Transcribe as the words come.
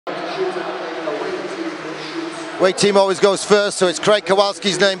Away team always goes first, so it's Craig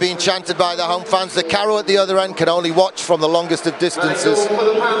Kowalski's name being chanted by the home fans. The Carrow at the other end can only watch from the longest of distances. For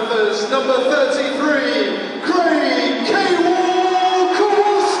the Panthers, number 33, Craig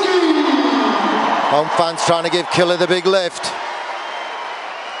Kowalski. Home fans trying to give Killer the big lift.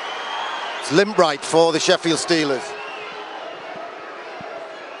 It's Limbright for the Sheffield Steelers.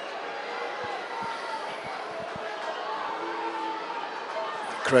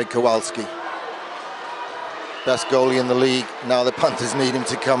 Craig Kowalski. Best goalie in the league. Now the Panthers need him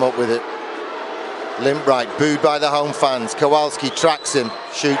to come up with it. Limbright booed by the home fans. Kowalski tracks him,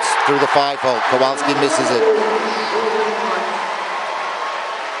 shoots through the 5-hole. Kowalski misses it.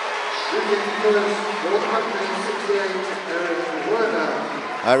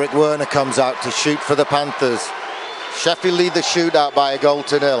 Eric Werner comes out to shoot for the Panthers. Sheffield lead the shootout by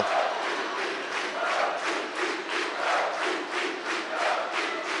 1-0.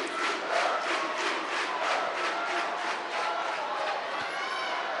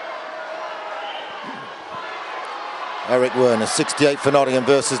 Eric Werner, 68 for Nottingham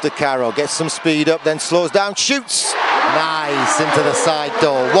versus De Caro. Gets some speed up, then slows down, shoots. Nice, into the side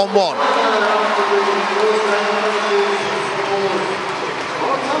door. 1-1.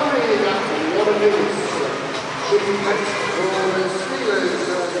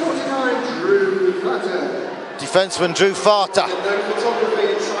 Defenseman Drew Farter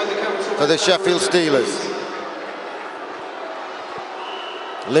for the Sheffield Steelers.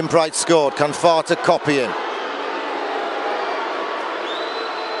 Limbright scored. Can Farter copy him?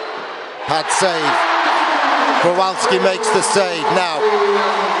 Pad save. Kowalski makes the save now.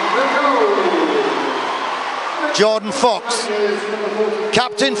 Jordan Fox.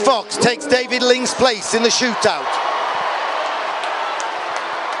 Captain Fox takes David Ling's place in the shootout.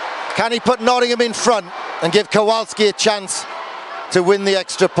 Can he put Nottingham in front and give Kowalski a chance to win the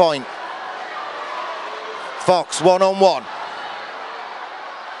extra point? Fox one-on-one.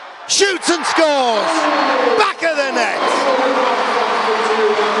 Shoots and scores! Back of the net!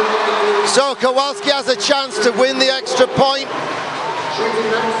 So Kowalski has a chance to win the extra point.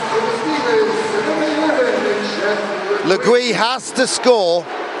 Le Gui has to score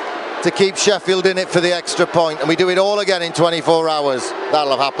to keep Sheffield in it for the extra point, and we do it all again in 24 hours.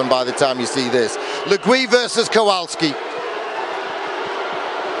 That'll have happened by the time you see this. Le Gui versus Kowalski.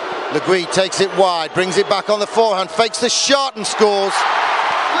 Le Gui takes it wide, brings it back on the forehand, fakes the shot and scores.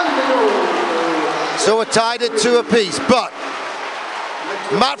 So we're tied at 2 apiece, but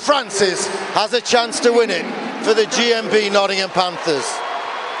Matt Francis has a chance to win it for the GMB Nottingham Panthers.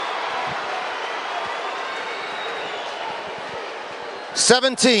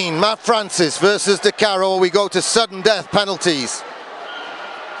 (17) Matt Francis versus De Caro. We go to sudden death penalties.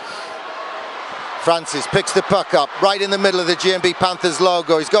 Francis picks the puck up right in the middle of the GMB Panthers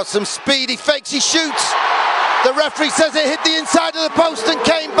logo. He's got some speed, he fakes, he shoots. The referee says it hit the inside of the post and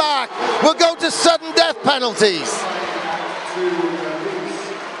came back. We'll go to sudden death penalties.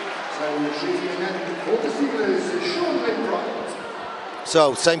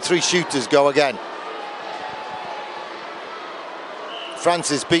 So, same 3 shooters go again.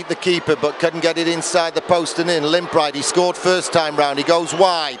 Francis beat the keeper but couldn't get it inside the post and in. Limbright, he scored first time round, he goes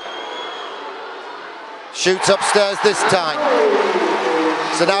wide. Shoots upstairs this time.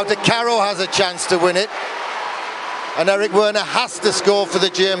 So now De Caro has a chance to win it. And Eric Werner has to score for the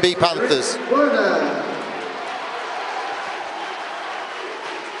GMB Panthers.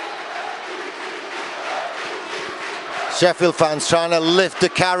 Sheffield fans trying to lift De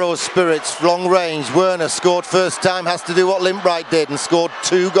Caro's spirits. Long range. Werner scored first time, has to do what Limbright did and scored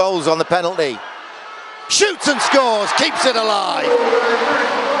 2 goals on the penalty. Shoots and scores, keeps it alive.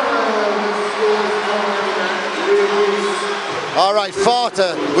 All right,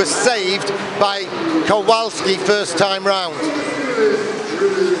 Farter was saved by Kowalski first time round.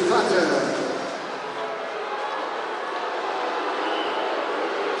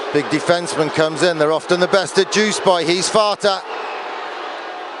 Big defenseman comes in. They're often the best at Juice Boy. He's Farter.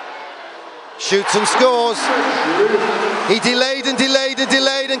 Shoots and scores. He delayed and delayed and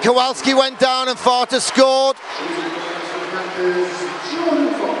delayed, and Kowalski went down and Farter scored.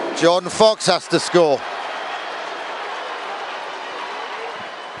 Jordan Fox has to score.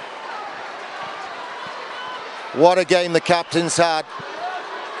 What a game the captains had.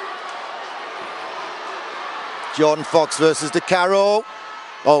 Jordan Fox versus De Caro.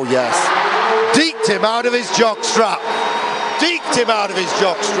 Oh yes. Deked him out of his jockstrap. Deked him out of his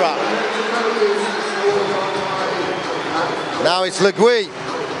jockstrap. Now it's Le Gui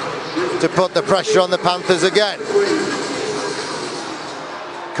to put the pressure on the Panthers again.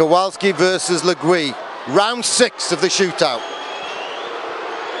 Kowalski versus Le Gui. Round 6 of the shootout.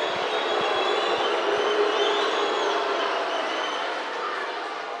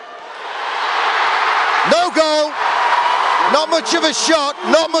 No goal. Not much of a shot,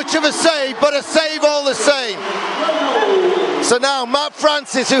 not much of a save, but a save all the same. So now Matt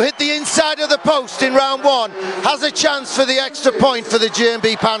Francis, who hit the inside of the post in round 1, has a chance for the extra point for the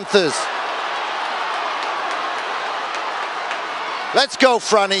G&B Panthers. Let's go,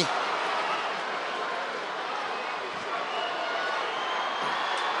 Franny.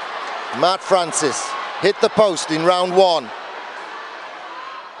 Matt Francis hit the post in round 1.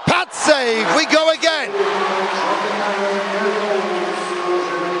 Pat save, we go again.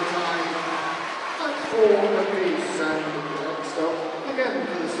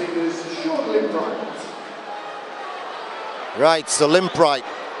 Right, so Limpright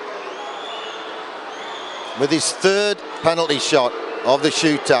with his 3rd penalty shot of the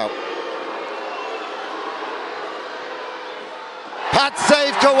shootout. Pat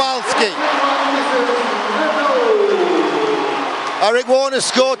save Kowalski. Eric Warner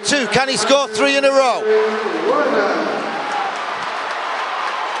scored 2. Can he score 3 in a row?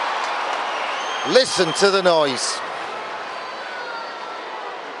 Listen to the noise.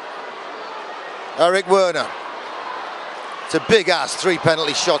 Eric Werner. It's a big ass 3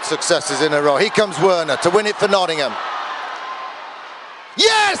 penalty shot successes in a row. Here comes Werner to win it for Nottingham.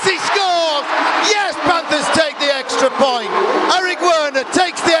 Yes, he scores! Yes, Panthers take the extra point. Eric Werner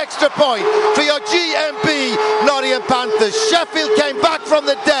takes the extra point for your GMB Nottingham Panthers. Sheffield came back from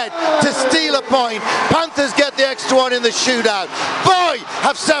the dead to steal a point. Panthers get the extra one in the shootout. Boy,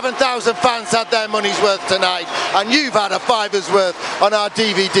 have 7,000 fans had their money's worth tonight, and you've had a fiver's worth on our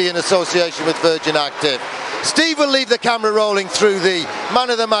DVD in association with Virgin Active. Steve will leave the camera rolling through the man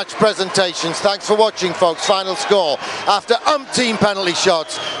of the match presentations. Thanks for watching, folks. Final score after umpteen penalty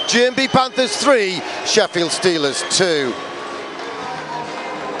shots. G&B Panthers 3, Sheffield Steelers 2.